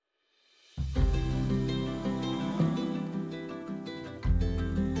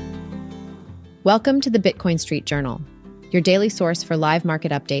Welcome to the Bitcoin Street Journal, your daily source for live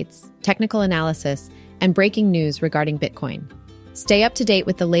market updates, technical analysis, and breaking news regarding Bitcoin. Stay up to date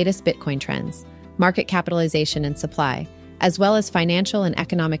with the latest Bitcoin trends, market capitalization and supply, as well as financial and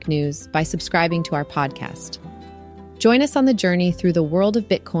economic news by subscribing to our podcast. Join us on the journey through the world of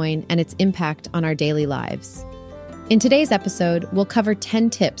Bitcoin and its impact on our daily lives. In today's episode, we'll cover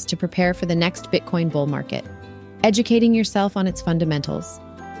 10 tips to prepare for the next Bitcoin bull market, educating yourself on its fundamentals,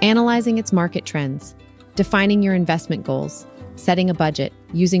 analyzing its market trends, defining your investment goals, setting a budget,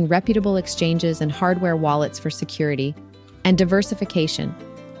 using reputable exchanges and hardware wallets for security, and diversification,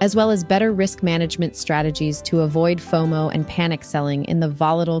 as well as better risk management strategies to avoid FOMO and panic selling in the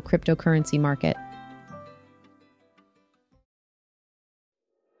volatile cryptocurrency market.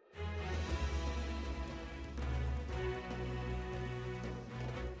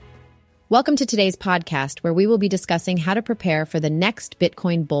 Welcome to today's podcast, where we will be discussing how to prepare for the next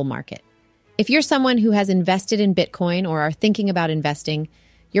Bitcoin bull market. If you're someone who has invested in Bitcoin or are thinking about investing,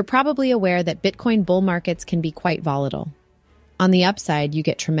 you're probably aware that Bitcoin bull markets can be quite volatile. On the upside, you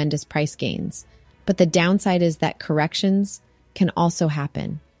get tremendous price gains, but the downside is that corrections can also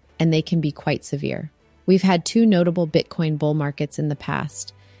happen, and they can be quite severe. We've had two notable Bitcoin bull markets in the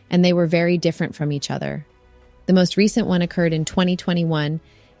past, and they were very different from each other. The most recent one occurred in 2021,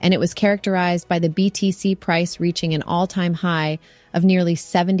 and it was characterized by the BTC price reaching an all-time high of nearly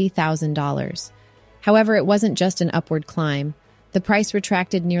 $70,000. However, it wasn't just an upward climb. The price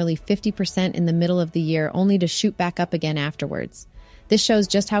retracted nearly 50% in the middle of the year, only to shoot back up again afterwards. This shows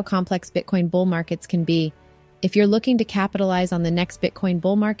just how complex Bitcoin bull markets can be. If you're looking to capitalize on the next Bitcoin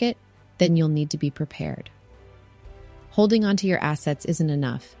bull market, then you'll need to be prepared. Holding onto your assets isn't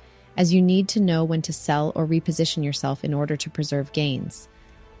enough, as you need to know when to sell or reposition yourself in order to preserve gains.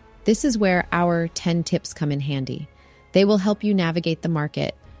 This is where our 10 tips come in handy. They will help you navigate the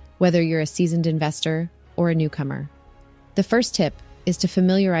market, whether you're a seasoned investor or a newcomer. The first tip is to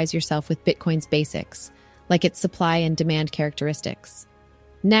familiarize yourself with Bitcoin's basics, like its supply and demand characteristics.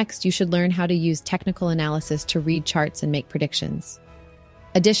 Next, you should learn how to use technical analysis to read charts and make predictions.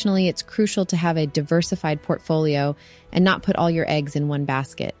 Additionally, it's crucial to have a diversified portfolio and not put all your eggs in one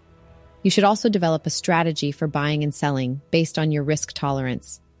basket. You should also develop a strategy for buying and selling based on your risk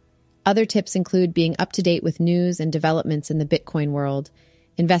tolerance. Other tips include being up to date with news and developments in the Bitcoin world,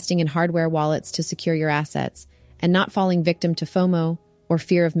 investing in hardware wallets to secure your assets, and not falling victim to FOMO or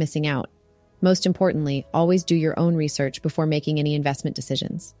fear of missing out. Most importantly, always do your own research before making any investment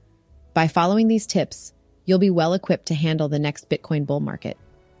decisions. By following these tips, you'll be well equipped to handle the next Bitcoin bull market.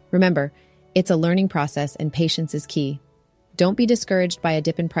 Remember, it's a learning process and patience is key. Don't be discouraged by a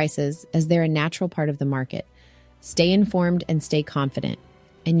dip in prices, as they're a natural part of the market. Stay informed and stay confident,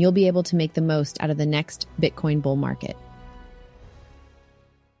 and you'll be able to make the most out of the next Bitcoin bull market.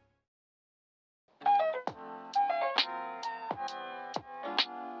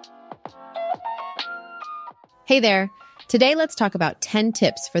 Hey there! Today let's talk about 10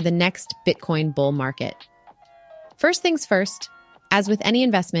 tips for the next Bitcoin bull market. First things first, as with any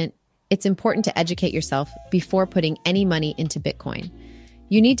investment, it's important to educate yourself before putting any money into Bitcoin.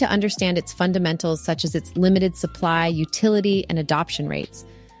 You need to understand its fundamentals, such as its limited supply, utility, and adoption rates.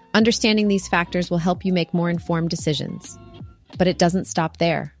 Understanding these factors will help you make more informed decisions. But it doesn't stop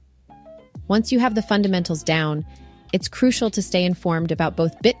there. Once you have the fundamentals down, it's crucial to stay informed about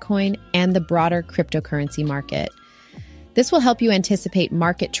both Bitcoin and the broader cryptocurrency market. This will help you anticipate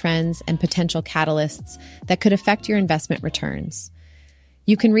market trends and potential catalysts that could affect your investment returns.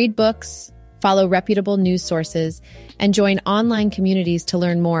 You can read books, follow reputable news sources, and join online communities to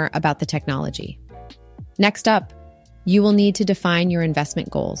learn more about the technology. Next up, you will need to define your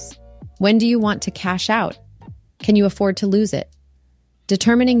investment goals. When do you want to cash out? Can you afford to lose it?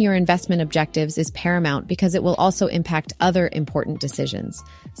 Determining your investment objectives is paramount because it will also impact other important decisions,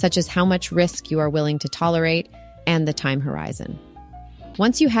 such as how much risk you are willing to tolerate and the time horizon.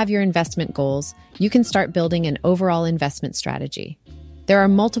 Once you have your investment goals, you can start building an overall investment strategy. There are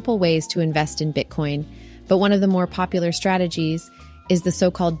multiple ways to invest in Bitcoin, but one of the more popular strategies is the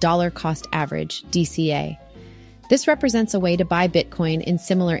so-called dollar cost average, DCA. This represents a way to buy Bitcoin in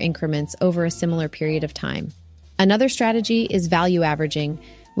similar increments over a similar period of time. Another strategy is value averaging,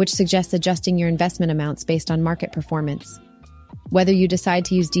 which suggests adjusting your investment amounts based on market performance. Whether you decide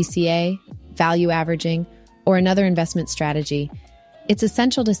to use DCA, value averaging, or another investment strategy, it's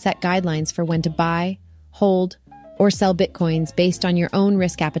essential to set guidelines for when to buy, hold, or sell Bitcoins based on your own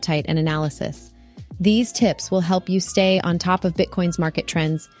risk appetite and analysis. These tips will help you stay on top of Bitcoin's market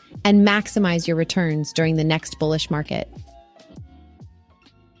trends and maximize your returns during the next bullish market.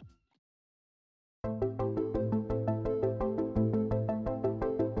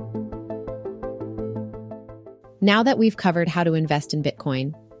 Now that we've covered how to invest in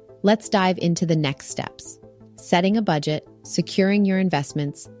Bitcoin, let's dive into the next steps: setting a budget, securing your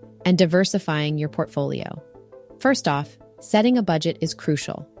investments, and diversifying your portfolio. First off, setting a budget is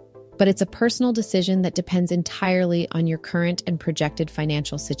crucial, but it's a personal decision that depends entirely on your current and projected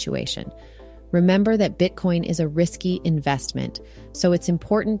financial situation. Remember that Bitcoin is a risky investment, so it's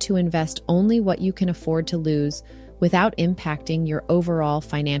important to invest only what you can afford to lose without impacting your overall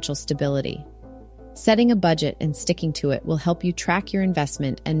financial stability. Setting a budget and sticking to it will help you track your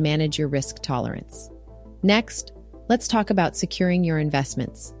investment and manage your risk tolerance. Next, let's talk about securing your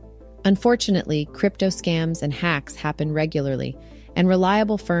investments. Unfortunately, crypto scams and hacks happen regularly, and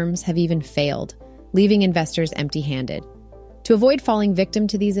reliable firms have even failed, leaving investors empty-handed. To avoid falling victim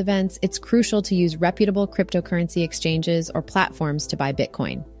to these events, it's crucial to use reputable cryptocurrency exchanges or platforms to buy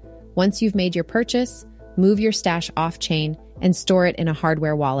Bitcoin. Once you've made your purchase, move your stash off-chain and store it in a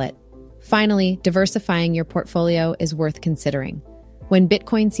hardware wallet. Finally, diversifying your portfolio is worth considering. When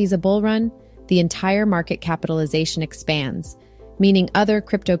Bitcoin sees a bull run, the entire market capitalization expands, meaning other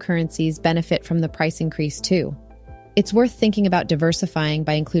cryptocurrencies benefit from the price increase too. It's worth thinking about diversifying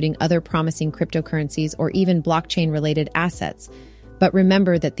by including other promising cryptocurrencies or even blockchain-related assets, but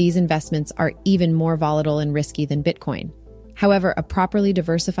remember that these investments are even more volatile and risky than Bitcoin. However, a properly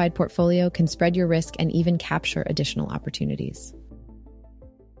diversified portfolio can spread your risk and even capture additional opportunities.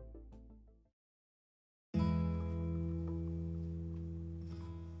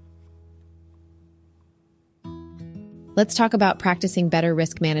 Let's talk about practicing better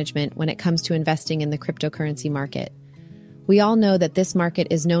risk management when it comes to investing in the cryptocurrency market. We all know that this market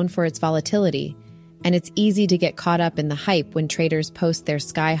is known for its volatility, and it's easy to get caught up in the hype when traders post their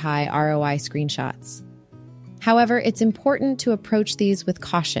sky-high ROI screenshots. However, it's important to approach these with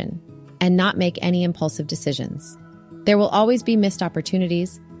caution and not make any impulsive decisions. There will always be missed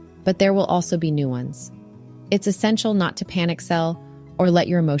opportunities, but there will also be new ones. It's essential not to panic sell or let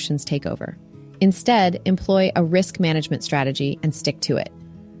your emotions take over. Instead, employ a risk management strategy and stick to it.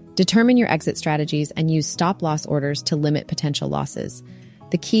 Determine your exit strategies and use stop-loss orders to limit potential losses.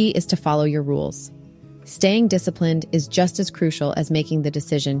 The key is to follow your rules. Staying disciplined is just as crucial as making the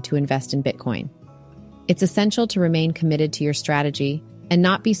decision to invest in Bitcoin. It's essential to remain committed to your strategy and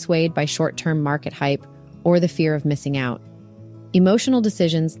not be swayed by short-term market hype or the fear of missing out. Emotional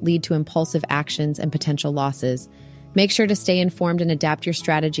decisions lead to impulsive actions and potential losses. Make sure to stay informed and adapt your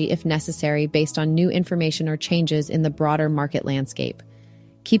strategy if necessary based on new information or changes in the broader market landscape.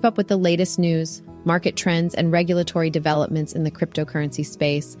 Keep up with the latest news, market trends, and regulatory developments in the cryptocurrency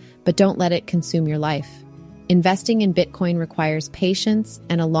space, but don't let it consume your life. Investing in Bitcoin requires patience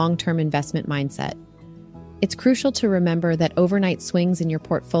and a long-term investment mindset. It's crucial to remember that overnight swings in your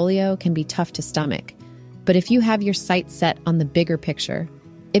portfolio can be tough to stomach, but if you have your sights set on the bigger picture,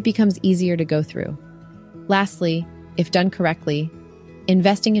 it becomes easier to go through. Lastly, if done correctly,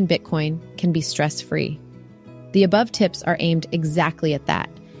 investing in Bitcoin can be stress-free. The above tips are aimed exactly at that,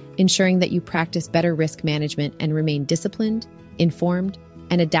 ensuring that you practice better risk management and remain disciplined, informed,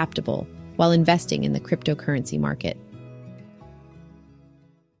 and adaptable while investing in the cryptocurrency market.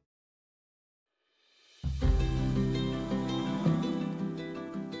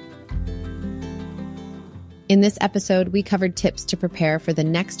 In this episode, we covered tips to prepare for the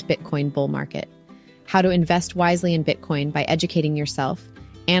next Bitcoin bull market, how to invest wisely in Bitcoin by educating yourself,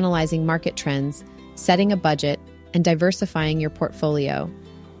 analyzing market trends, setting a budget, and diversifying your portfolio,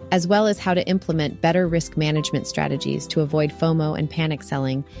 as well as how to implement better risk management strategies to avoid FOMO and panic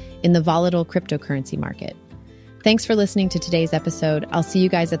selling in the volatile cryptocurrency market. Thanks for listening to today's episode. I'll see you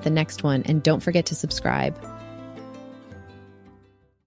guys at the next one, and don't forget to subscribe.